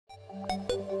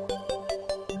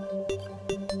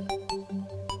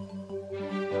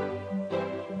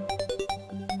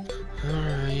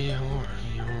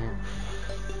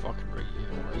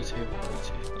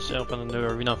set up in a new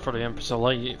arena for the Empress of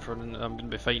Light I'm going to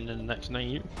be fighting in the next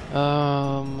night.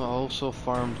 I also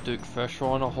farmed Duke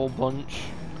Fishron a whole bunch.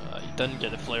 I didn't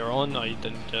get the flare on, I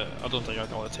don't think I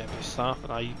got the Tempest staff,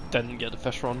 and I didn't get the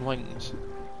Fishron wings.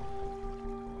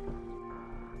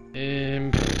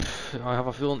 I have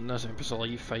a feeling this Empress of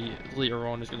Light fight later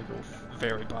on is going to go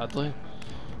very badly.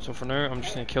 So for now, I'm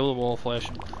just going to kill the wall of flesh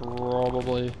and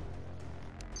probably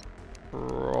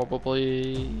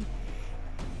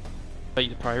fight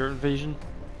the pirate invasion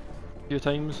a few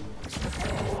times.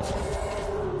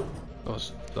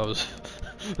 That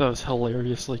was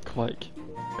hilariously quick.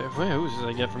 What else did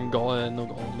I get from Gola and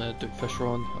Duke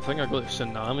Fishron? I think I got the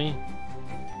Tsunami.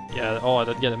 Yeah, oh, I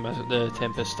did get the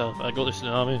Tempest stuff. I got the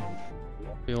Tsunami.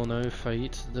 We will now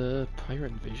fight the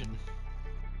pirate invasion.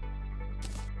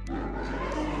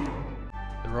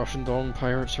 The Russian Dawn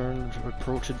pirates are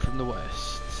approaching from the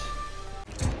west.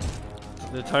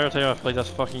 The entire time I've played this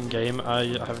fucking game,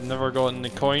 I have never gotten the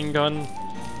coin gun.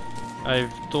 I've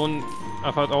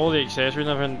had all the accessories and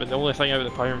everything, but the only thing out of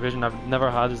the pirate invasion I've never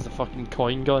had is the fucking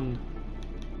coin gun.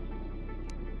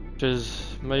 Which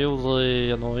is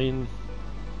mildly annoying.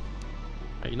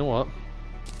 Right, you know what?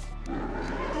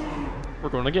 We're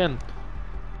going again.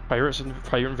 Pirate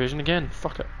invasion again.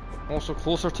 Fuck it. Also,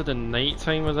 closer to the night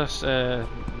time of this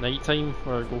night time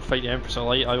where I go fight the Empress of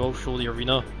Light, I will show the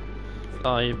arena that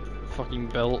I fucking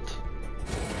built.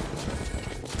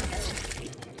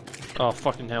 Oh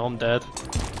fucking hell, I'm dead.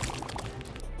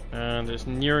 And it's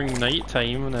nearing night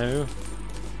time now.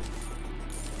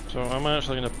 So I'm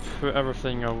actually gonna put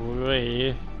everything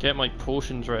away, get my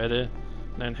potions ready,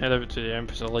 and then head out to the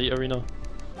Empress of Light arena.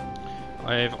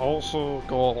 I've also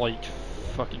got like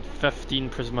fucking 15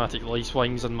 prismatic lice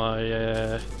wings in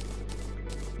my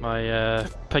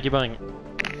piggy bank.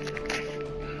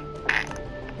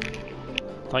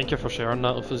 Thank you for sharing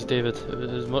that with us, David. It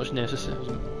was much necessary, it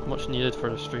was much needed for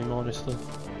the stream, honestly.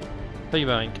 Piggy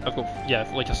bank. I've got,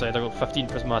 yeah, like I said, I've got 15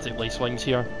 prismatic lice wings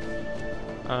here.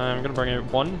 I'm gonna bring out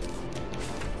one,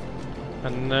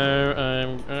 and now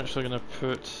I'm actually gonna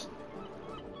put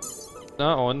that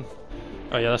on.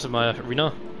 Oh yeah, this is my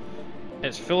arena.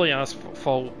 It's fully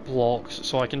asphalt blocks,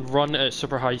 so I can run at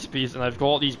super high speeds, and I've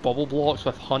got these bubble blocks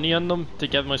with honey in them to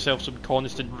give myself some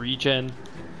constant regen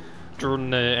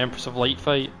during the Empress of Light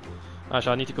fight.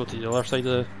 Actually, I need to go to the other side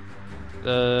of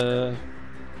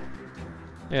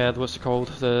yeah, what's it called?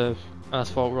 The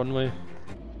asphalt runway.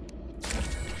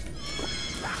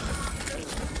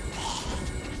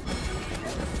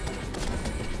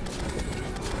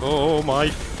 Oh my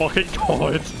fucking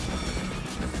god!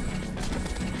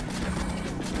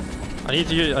 I need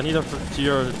her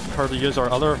to use our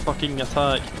other fucking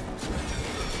attack.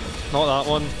 Not that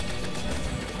one.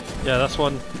 Yeah, this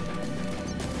one.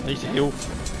 I need to heal.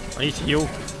 I need to heal.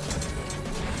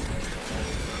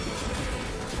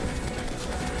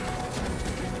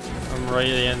 I'm right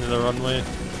at the end of the runway.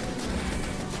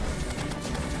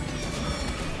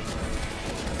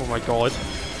 Oh my god.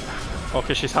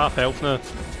 Okay, she's half health now.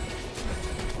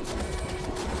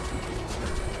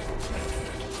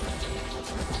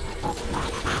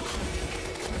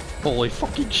 Holy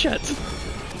fucking shit.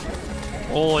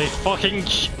 Holy fucking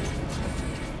shit.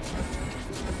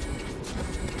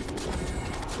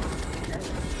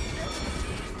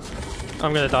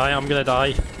 I'm gonna die, I'm gonna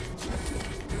die.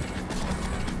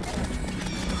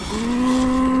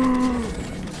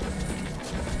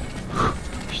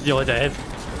 She's nearly dead.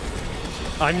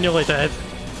 I'm nearly dead.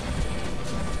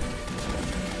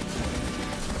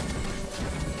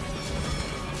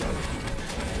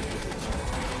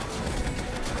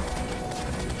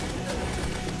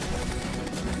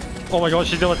 Oh my god,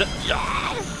 she's nearly dead.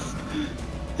 Yes!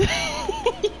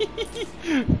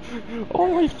 Oh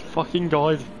my fucking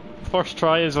god. First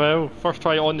try as well. First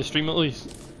try on the stream at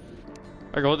least.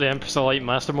 I got the Empress of Light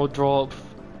Master Mode drop.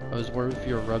 I was worried for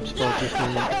your ribs, but just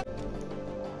now.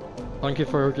 Thank you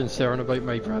for your concern about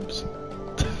my ribs.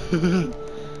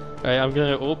 Right, I'm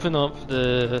gonna open up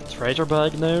the treasure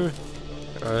bag now.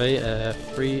 Alright,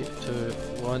 3, 2,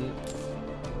 1.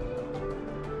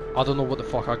 I don't know what the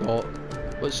fuck I got.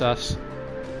 What's this?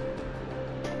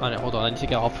 Hold on, I need to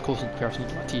get up close and personal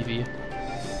to my TV.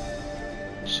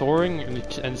 Soaring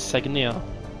Insignia.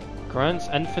 Grants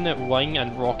infinite wing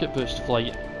and rocket boost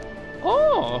flight.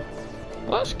 Oh!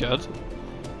 That's good.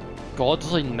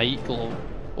 Godly Night Glow.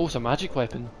 Oh, it's a magic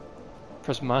weapon.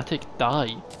 Prismatic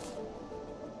dye.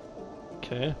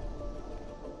 Okay.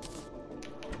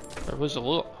 There was a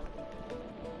lot.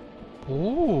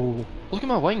 Oh! Look at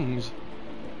my wings!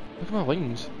 Look at my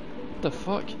wings. What the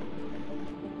fuck?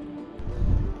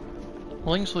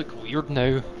 My wings look weird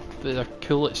now, but they're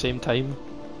cool at the same time.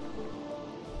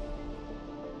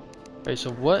 Right,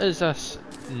 so what is this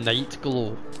night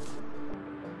glow?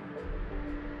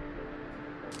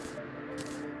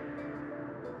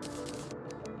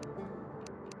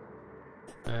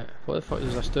 What the fuck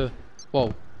does this do?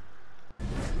 Whoa.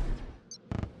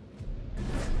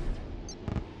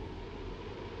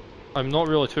 I'm not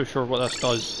really too sure what this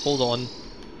does. Hold on.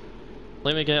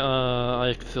 Let me get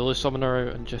a Cthulhu summoner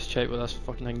out and just check what this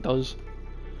fucking thing does.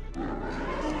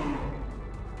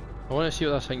 I want to see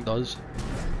what this thing does.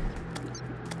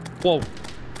 Whoa.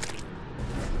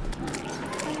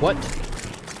 What?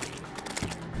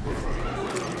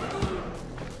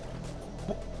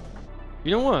 You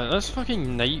know what? This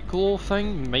fucking night glow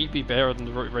thing might be better than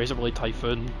the Razor Blade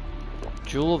Typhoon.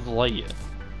 Jewel of Light.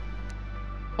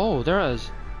 Oh, there it is.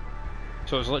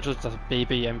 So it's literally just a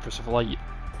baby Empress of Light.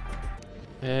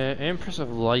 Empress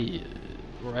of Light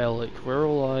relic. Where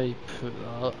will I put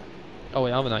that? Oh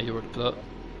wait, I have an idea where to put it.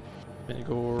 I'm gonna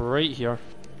go right here.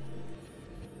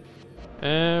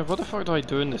 What the fuck do I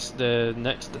do in the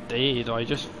next day? Do I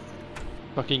just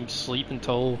fucking sleep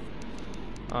until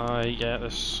I get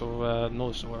this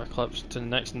no solar eclipse to the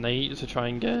next night to try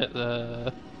and get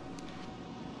the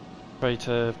try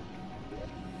to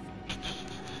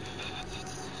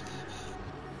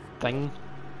thing?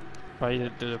 Try to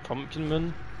do the pumpkin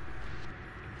moon?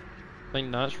 I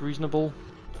think that's reasonable.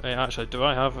 Actually, do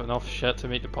I have enough shit to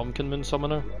make the pumpkin moon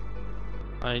summoner?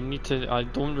 I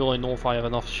don't really know if I have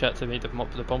enough shit to make the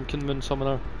pumpkin moon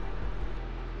summoner.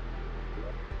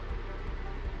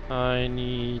 I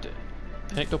need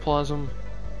ectoplasm,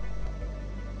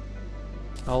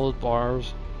 hallowed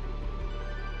bars.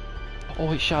 Oh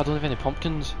wait, shit, I don't have any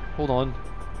pumpkins. Hold on.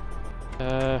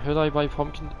 Who do I buy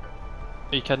pumpkin?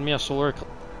 Are you kidding me? A solar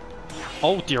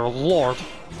Oh dear lord!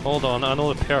 Hold on, I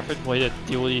know the perfect way to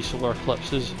deal with these solar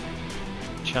eclipses.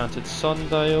 Enchanted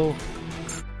sundial.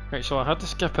 Right, so I had to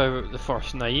skip out the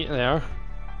first night there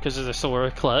because of the solar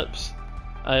eclipse.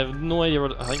 I have no idea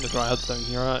where. I think the Dryad's down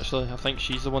here actually. I think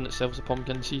she's the one that sells the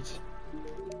pumpkin seeds.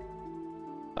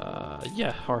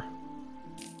 Yeah, her.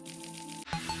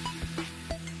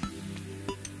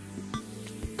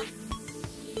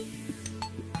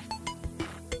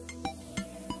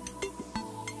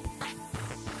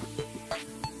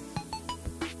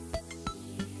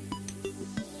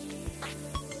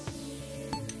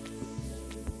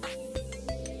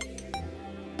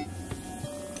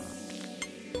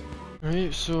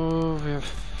 Right, so we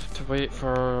have to wait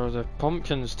for the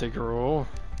pumpkins to grow,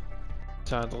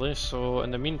 sadly, so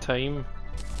in the meantime,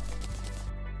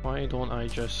 why don't I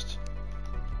just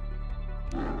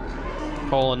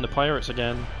call in the pirates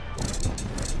again?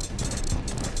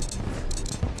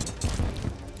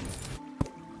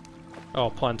 Oh,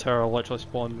 Plantera literally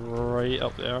spawned right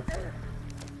up there.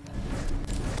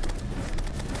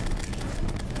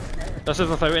 This is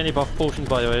without any buff potions,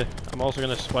 by the way. I'm also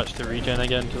going to switch to regen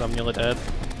again because I'm nearly dead.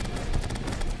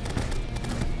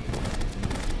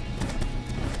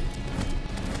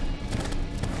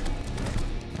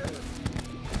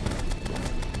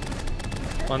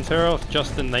 Plantera with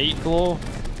just the night glow.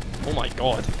 Oh my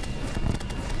god.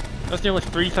 That's nearly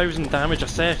 3000 damage a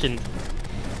second.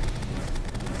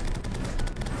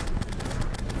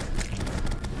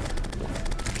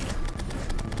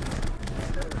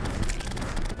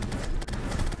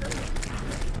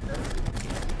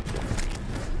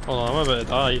 Hold on, I'm about to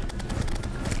die.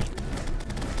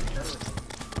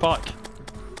 Fuck.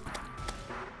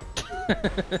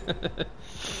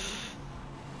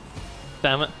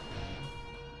 Damn it.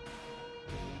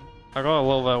 I got a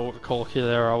little bit cocky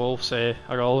there, I will say.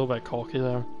 I got a little bit cocky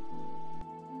there.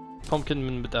 Pumpkin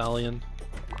Moon Medallion.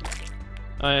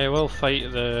 I will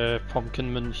fight the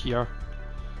Pumpkin Moon here.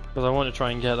 Because I want to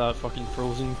try and get that fucking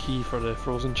frozen key for the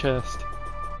frozen chest.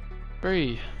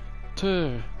 3,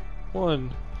 2,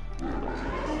 1.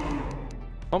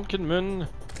 Pumpkin Moon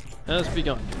has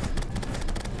begun.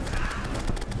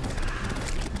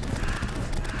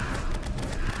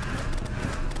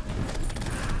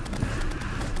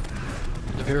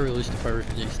 At the very least, if I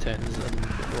refuse 10s and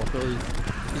Broccoli.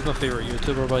 He's my favourite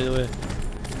YouTuber, by the way.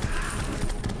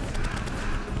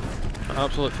 My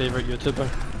absolute favourite YouTuber.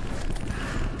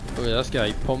 Look at this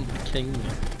guy, Pump King.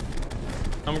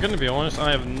 I'm gonna be honest, I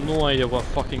have no idea what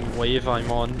fucking wave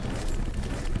I'm on.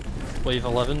 Wave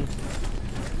 11?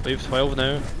 Wave 12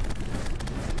 now?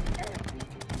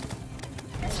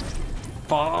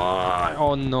 Fuck!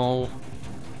 Oh no.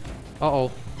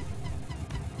 Uh-oh.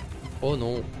 Oh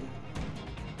no.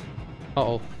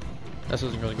 Uh-oh. This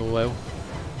isn't gonna go well.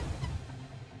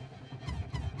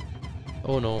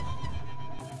 Oh no.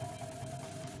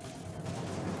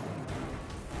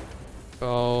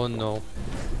 Oh no.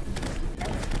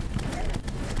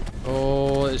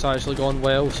 Oh, it's actually gone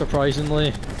well,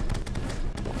 surprisingly.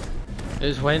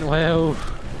 It's went well.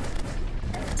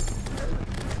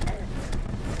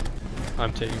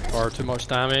 I'm taking far too much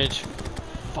damage.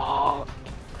 Fuck.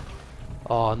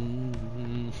 Oh,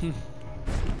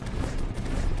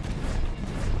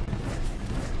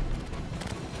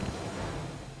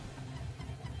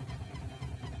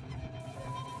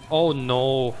 oh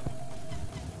no.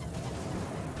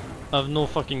 I have no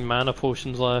fucking mana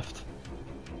potions left.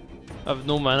 I have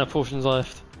no mana potions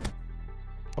left.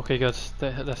 Okay, good.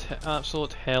 This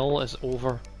absolute hell is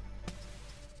over.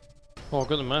 Oh, I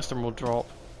got the master mode drop.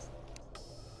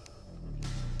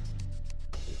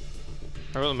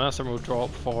 I got the master mode drop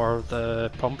for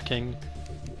the pumpkin.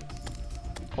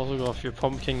 Also got a few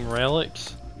pumpkin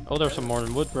relics. Oh, there's some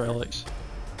morning wood relics.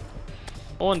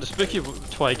 Oh, and the spooky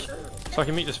twig, so I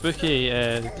can make the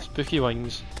spooky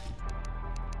wings.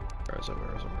 Where is it?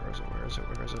 Where is it? Where is it? Where is it?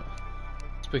 Where is it?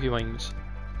 Spooky wings.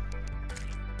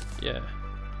 Yeah.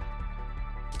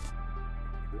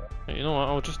 You know what?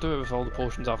 I'll just do it with all the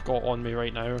potions I've got on me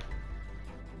right now.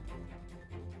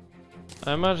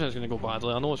 I imagine it's gonna go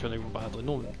badly. I know it's gonna go badly.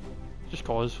 No, just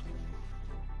cause.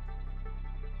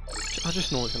 I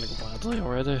just know it's gonna go badly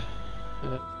already.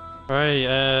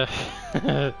 Right,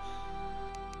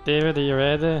 David, are you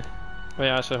ready? Wait,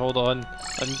 actually, hold on.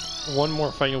 And one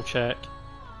more final check.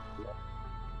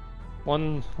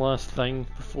 One last thing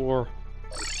before...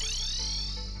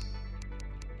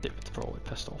 David's probably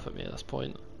pissed off at me at this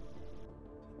point.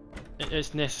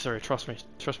 It's necessary, trust me,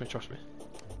 trust me, trust me.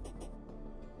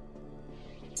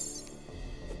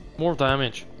 More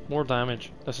damage, more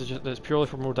damage. This is just, it's purely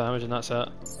for more damage and that's it.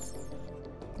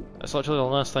 It's literally the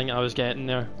last thing I was getting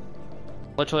there.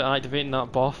 Literally activating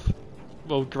that buff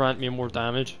will grant me more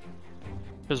damage.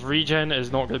 Because regen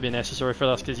is not going to be necessary for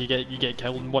this because you get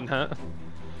killed in one hit.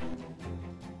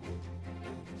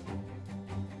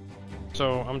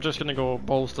 So I'm just going to go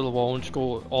balls to the wall and just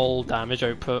go all damage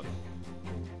output.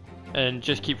 And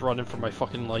just keep running for my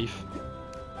fucking life.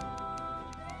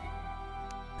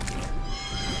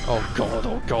 Oh god,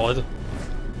 oh god.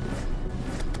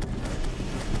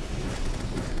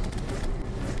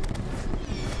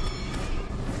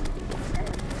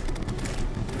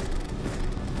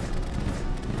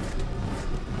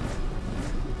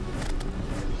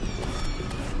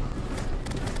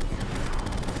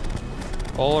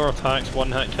 All our attacks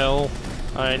one hit kill.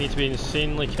 I need to be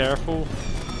insanely careful.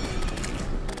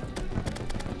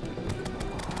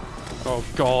 Oh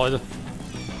god.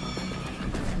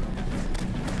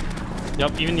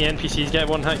 Yup, even the NPCs get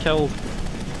one hit killed.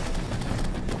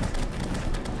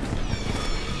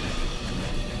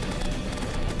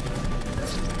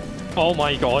 Oh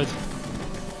my god.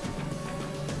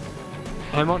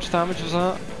 How much damage was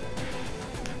that?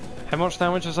 How much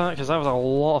damage was that? Because that was a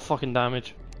lot of fucking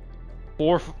damage.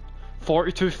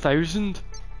 42,000?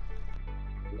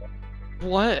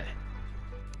 What?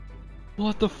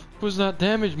 What the f was that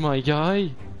damage, my guy?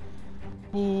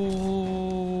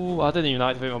 Oh, I didn't even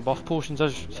activate my buff potions. I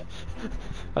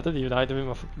didn't even activate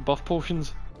my buff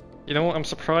potions. You know what? I'm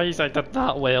surprised I did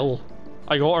that well.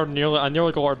 I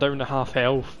nearly got her down to half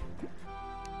health.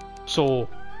 So.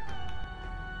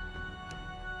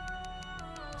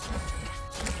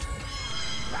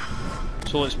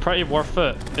 So it's pretty worth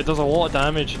it. It does a lot of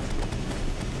damage.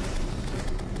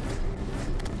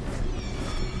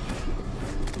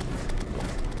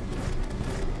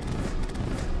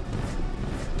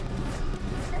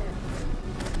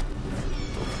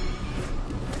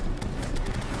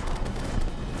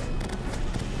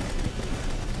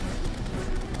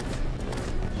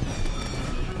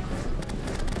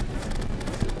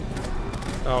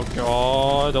 Oh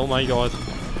god, oh my god.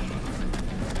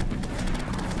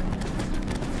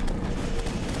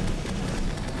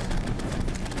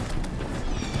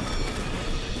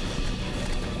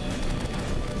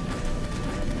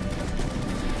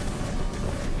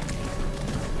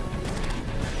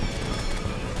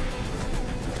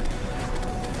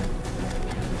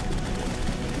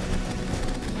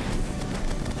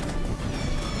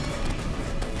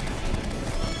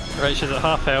 Right, she's at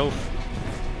half health.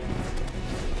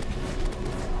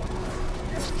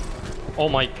 Oh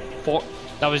my,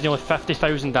 that was nearly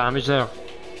 50,000 damage there.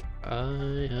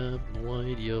 I have no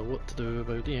idea what to do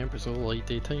about the Empress of Light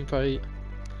daytime fight.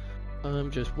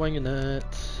 I'm just winging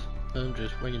it. I'm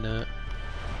just winging it.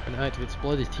 I'm gonna activate this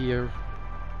bloody tier.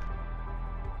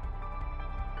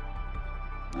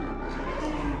 And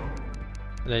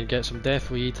then get some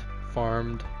Deathweed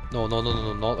farmed. No, no, no, no,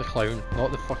 no, not the clown.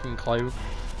 Not the fucking clown.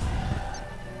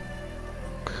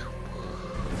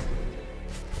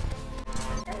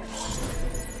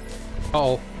 Uh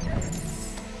oh.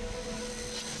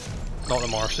 Not the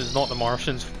Martians, not the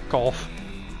Martians. Fuck off.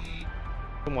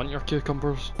 Don't want your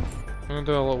cucumbers. I'm gonna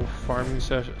do a little farming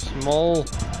session. Small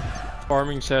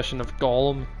farming session of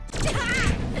Golem.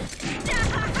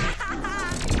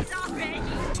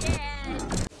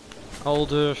 I'll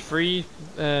do 3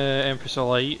 Empress of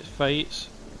Light fights.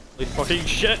 Holy fucking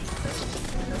shit!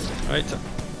 Right.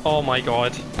 Oh my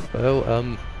god.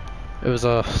 Well, it was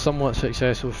a somewhat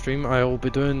successful stream. I will be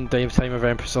doing Daytime of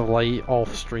Empress of Light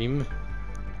off stream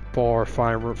for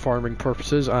farming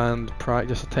purposes and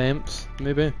practice attempts,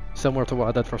 maybe. Similar to what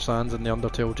I did for Sans in the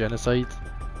Undertale Genocide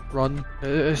run.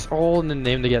 It's all in the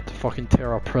name to get to fucking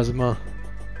Terra Prisma.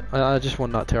 I just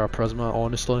want that Terra Prisma,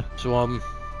 honestly. So,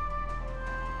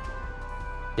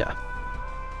 yeah.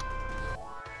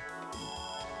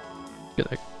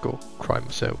 Gonna go cry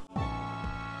myself.